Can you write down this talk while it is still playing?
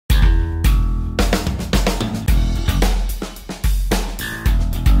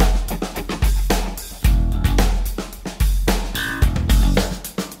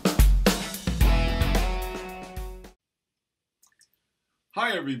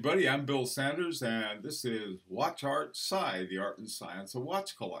everybody, I'm Bill Sanders, and this is WatchArtSci, the art and science of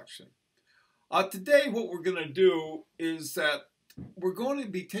watch collection. Today, what we're going to do is that we're going to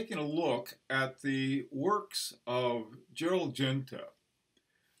be taking a look at the works of Gérald Genta.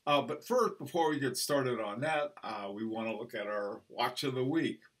 But first, before we get started on that, we want to look at our Watch of the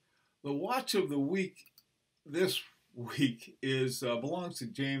Week. The Watch of the Week this week belongs to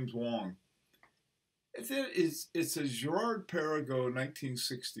James Wong. It's a Girard-Perregaux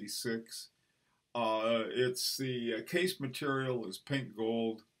 1966. It's the case material is pink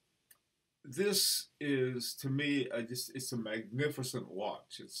gold. This is, to me, it's a magnificent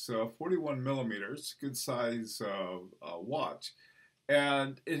watch. It's 41 millimeters, good size watch,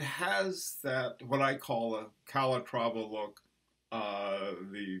 and it has that what I call a Calatrava look,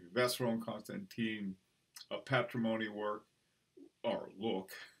 the Vacheron-Constantin patrimony work or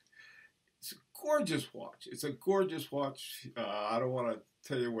look. It's a gorgeous watch. It's a gorgeous watch. I don't want to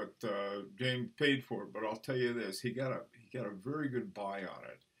tell you what James paid for it, but I'll tell you this: he got a very good buy on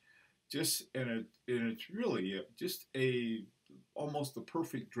it. And it's really just almost the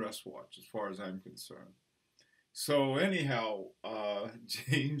perfect dress watch as far as I'm concerned. So anyhow,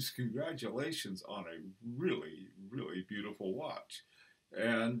 James, congratulations on a really beautiful watch.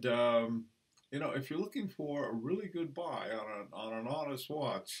 And if you're looking for a really good buy on an honest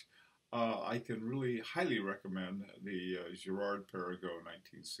watch, I can really highly recommend the Girard-Perregaux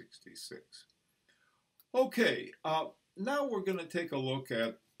 1966. Okay, now we're going to take a look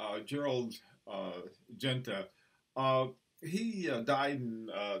at Gérald Genta. He died in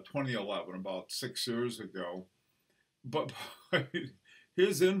 2011, about 6 years ago, but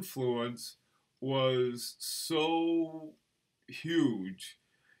his influence was so huge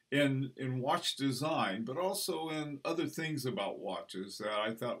in watch design, but also in other things about watches that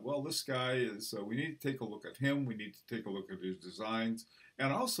I thought, well, this guy is, we need to take a look at him. We need to take a look at his designs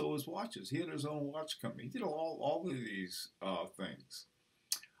and also his watches. He had his own watch company. He did all of these things.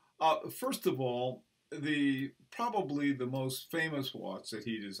 First of all, probably the most famous watch that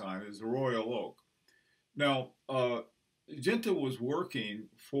he designed is the Royal Oak. Now, Genta was working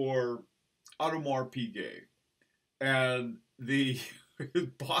for Audemars Piguet, and his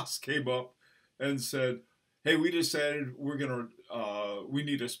boss came up and said, "Hey, we decided we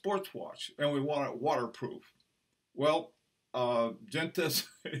need a sports watch, and we want it waterproof." Well, Genta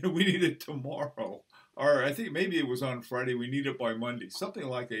said, "We need it tomorrow." Or I think maybe it was on Friday, we need it by Monday, something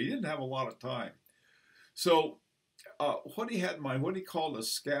like that. He didn't have a lot of time. So what he had in mind, what he called a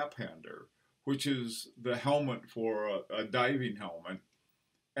scap hander, which is the helmet for a diving helmet.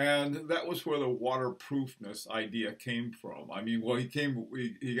 And that was where the waterproofness idea came from. I mean, well,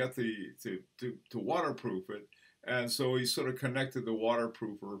 he got to waterproof it. And so he sort of connected the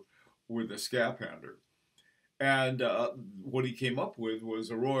waterproofer with the scap hander. And what he came up with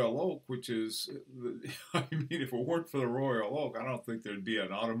was a Royal Oak, which is, I mean, if it weren't for the Royal Oak, I don't think there'd be an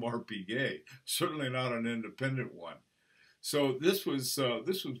Audemars Piguet, certainly not an independent one. So this was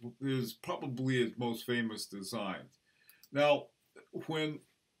probably his most famous design. Now, when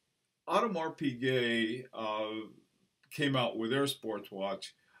Audemars Piguet came out with their sports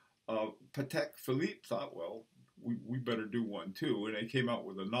watch, Patek Philippe thought, well, we better do one too, and they came out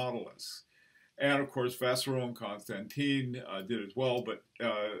with a Nautilus. And of course, Vacheron-Constantin did as well, but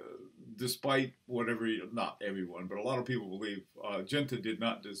despite not everyone, but a lot of people believe Genta did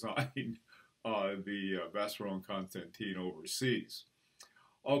not design the Vacheron-Constantin overseas.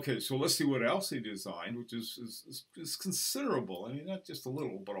 Okay, so let's see what else he designed, which is considerable. I mean, not just a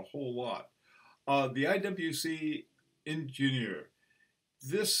little, but a whole lot. The IWC Engineer.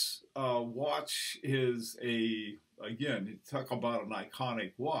 This watch is again, you talk about an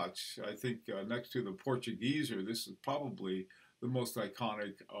iconic watch. I think next to the Portugueser, this is probably the most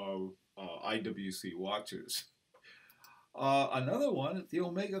iconic of IWC watches. Another one, the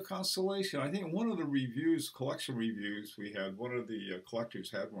Omega Constellation. I think one of the reviews, collection reviews we had, one of the collectors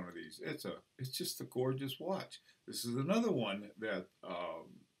had one of these. It's just a gorgeous watch. This is another one that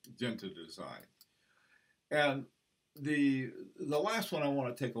Genta designed. And the last one I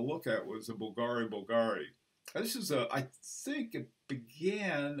want to take a look at was the Bulgari. This is I think it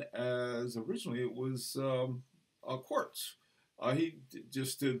began as originally it was a quartz. He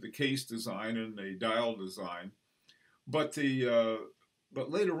just did the case design and the dial design, but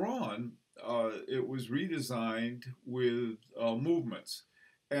later on it was redesigned with movements.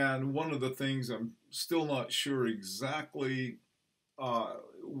 And one of the things I'm still not sure exactly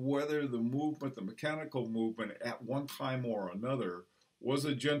whether the mechanical movement at one time or another was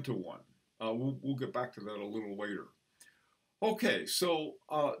a Genta one. We'll get back to that a little later. Okay, so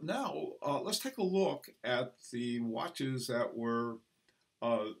now let's take a look at the watches that were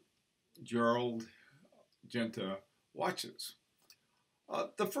uh, Gérald Genta watches.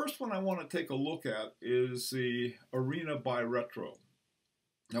 The first one I want to take a look at is the Arena by Retro.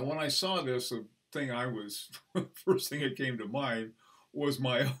 Now, when I saw this, the thing first thing that came to mind was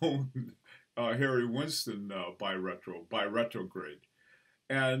my own Harry Winston by retrograde.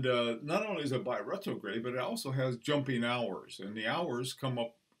 And not only is it by retrograde, but it also has jumping hours. And the hours come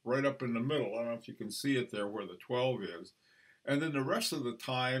up right up in the middle. I don't know if you can see it there where the 12 is. And then the rest of the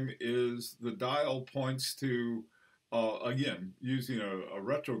time is the dial points to, again, using a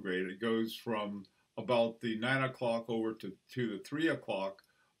retrograde. It goes from about the 9 o'clock over to the 3 o'clock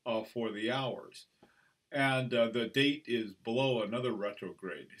for the hours. And the date is below another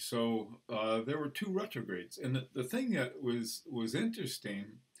retrograde. So there were two retrogrades. And the thing that was interesting,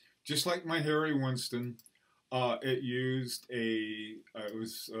 just like my Harry Winston, it used it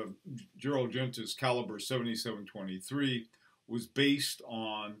was Gérald Genta's caliber 7723 was based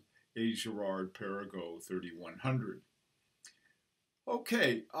on a Girard-Perregaux 3100.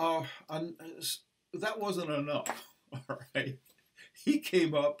 Okay, that wasn't enough, all right? He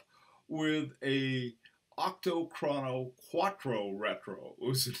came up with a Octochrono Quattro Retro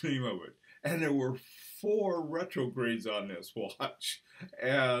was the name of it. And there were 4 retrogrades on this watch.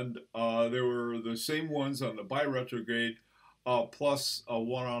 And there were the same ones on the bi-retrograde, plus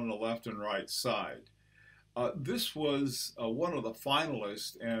one on the left and right side. This was one of the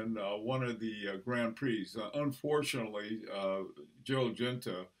finalists and one of the Grand Prix. Unfortunately, Gérald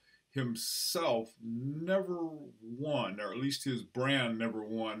Genta himself never won, or at least his brand never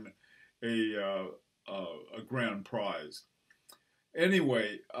won a grand prize.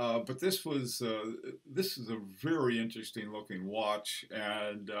 Anyway, but this is a very interesting looking watch,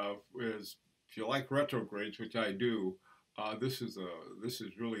 and if you like retrogrades, which I do, this is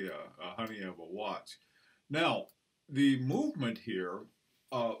really a honey of a watch. Now, the movement here,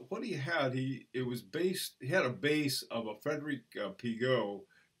 what he had, he had a base of a Frederic Piguet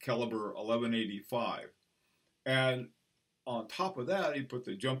caliber 1185, and on top of that, he put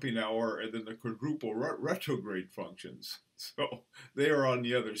the jumping hour and then the quadruple retrograde functions. So they are on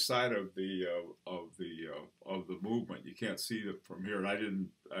the other side of the movement. You can't see it from here, and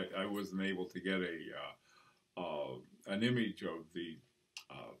I wasn't able to get an image of the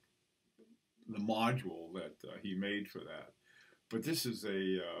module that he made for that. But this is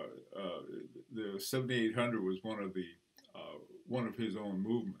the 7800 was one of his own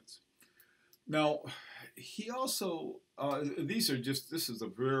movements. Now, he also, this is a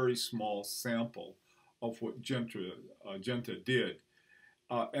very small sample of what Genta did.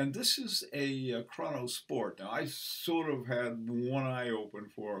 And this is a Chrono Sport. Now, I sort of had one eye open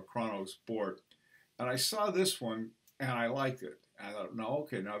for a Chrono Sport. And I saw this one, and I liked it. And I thought, no,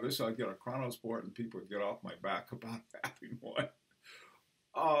 okay, now this I'll get a Chrono Sport, and people would get off my back about having one.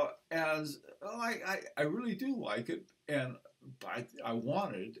 I really do like it, and I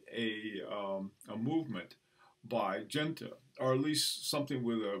wanted a movement by Genta, or at least something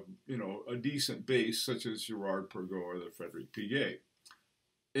with a decent base, such as Girard-Perregaux or the Frederic Piguet.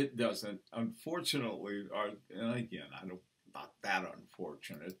 It doesn't, unfortunately. And again, not that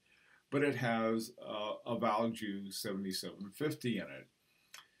unfortunate, but it has a Valjoux 7750 in it,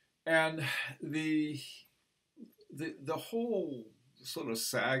 and the whole sort of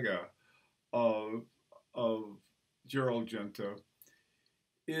saga of Gérald Genta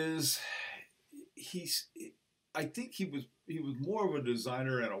is I think he was more of a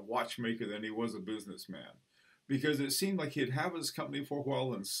designer and a watchmaker than he was a businessman, because it seemed like he'd have his company for a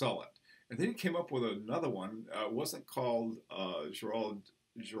while and sell it, and then he came up with another one. It wasn't called Gérald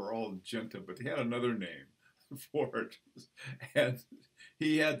Genta, but he had another name for it, and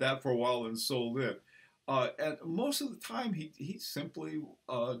he had that for a while and sold it. And most of the time, he simply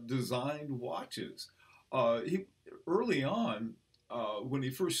designed watches. Early on, when he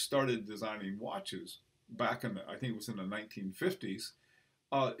first started designing watches, back in I think it was in the 1950s,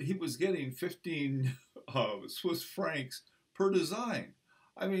 he was getting 15 Swiss francs per design.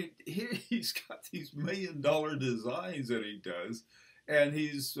 I mean, he's got these $1 million designs that he does, and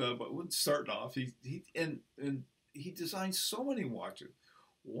he's but starting off, he designs so many watches.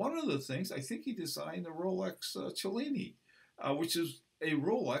 One of the things, I think he designed the Rolex Cellini, which is a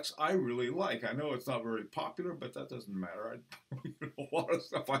Rolex I really like. I know it's not very popular, but that doesn't matter. A lot of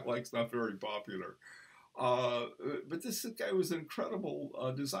stuff I like is not very popular. But this guy was an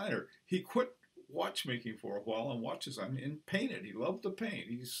incredible designer. He quit watchmaking for a while and watch design and painted. He loved to paint.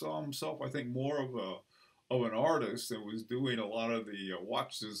 He saw himself, I think, more of an artist and was doing a lot of the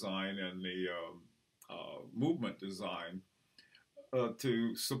watch design and the movement design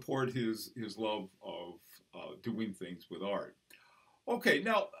to support his love of doing things with art. Okay,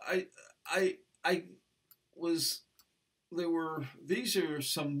 now I was there were these are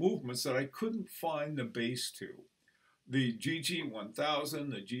some movements that I couldn't find the base to. The GG1000,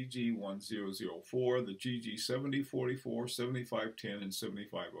 the GG1004, the GG7044, 7510, and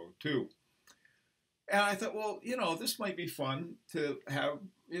 7502. And I thought, well, this might be fun to have,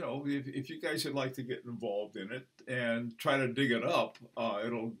 if you guys would like to get involved in it and try to dig it up,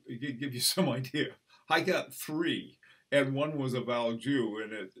 it'll give you some idea. I got three, and one was a Valjoux,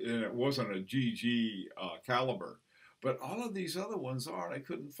 and it wasn't a GG caliber. But all of these other ones are, and I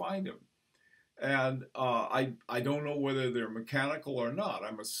couldn't find them. And I don't know whether they're mechanical or not.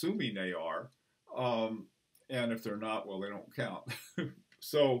 I'm assuming they are. And if they're not, well, they don't count.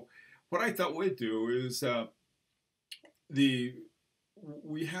 So what I thought we'd do is the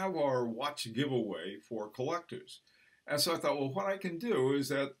we have our watch giveaway for collectors, and so I thought, well, what I can do is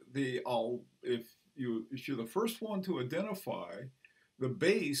that if you're the first one to identify the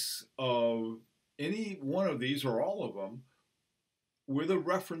base of any one of these or all of them with a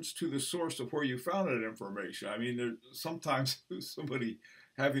reference to the source of where you found that information. I mean, there's sometimes somebody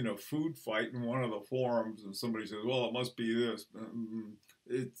having a food fight in one of the forums, and somebody says, "Well, it must be this."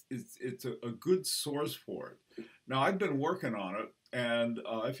 It's a good source for it. Now, I've been working on it, and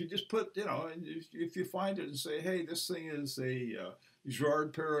if you just put, and if you find it and say, "Hey, this thing is a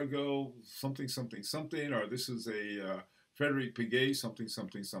Girard-Perregaux something something something," or this is a Frederic Piguet something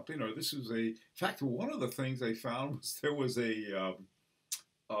something something, or this is a. In fact, one of the things I found was there was an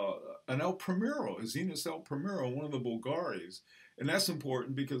El Primero, a Zenith El Primero, one of the Bulgaris. And that's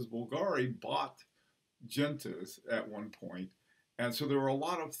important because Bulgari bought Gentas at one point. And so there are a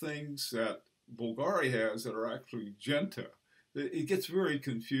lot of things that Bulgari has that are actually Genta. It gets very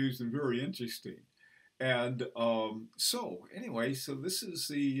confused and very interesting. And so anyway, so this is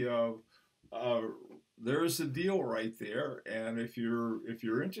there's the deal right there. And if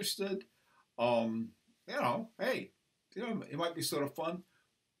you're interested, hey, it might be sort of fun.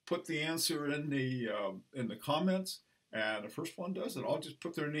 Put the answer in the comments, and the first one does it. I'll just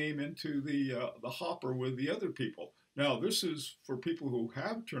put their name into the hopper with the other people. Now, this is for people who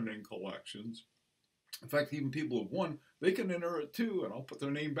have turned in collections. In fact, even people who've won, they can enter it too, and I'll put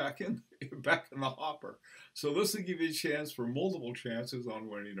their name back in the hopper. So this will give you a chance for multiple chances on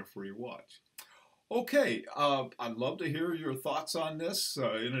winning a free watch. Okay, I'd love to hear your thoughts on this.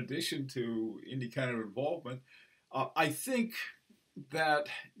 In addition to any kind of involvement, I think that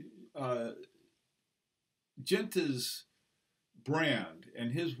Genta's brand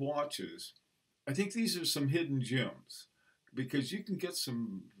and his watches, I think these are some hidden gems because you can get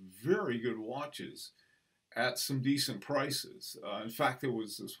some very good watches at some decent prices. In fact, there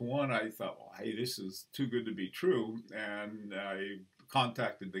was this one I thought, well, hey, this is too good to be true, and I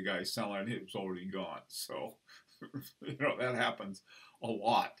contacted the guy selling it. It was already gone. So, that happens a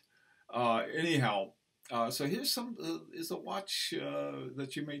lot. Anyhow, so here's is a watch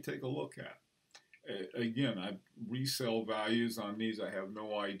that you may take a look at. Again, resale values on these, I have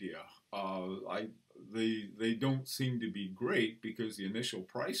no idea. They don't seem to be great because the initial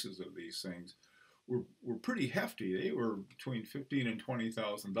prices of these things were pretty hefty. They were between $15,000 and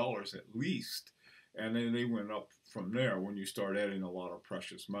 $20,000 at least, and then they went up from there. When you start adding a lot of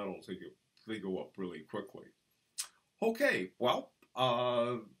precious metals, they go up really quickly. Okay, well.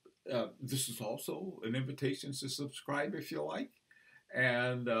 This is also an invitation to subscribe if you like,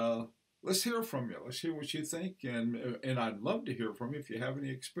 and let's hear from you. Let's hear what you think, and I'd love to hear from you if you have any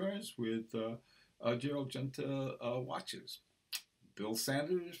experience with Gérald Genta watches. Bill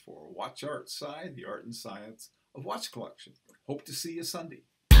Sanders for WatchArtSci, the art and science of watch collection. Hope to see you Sunday.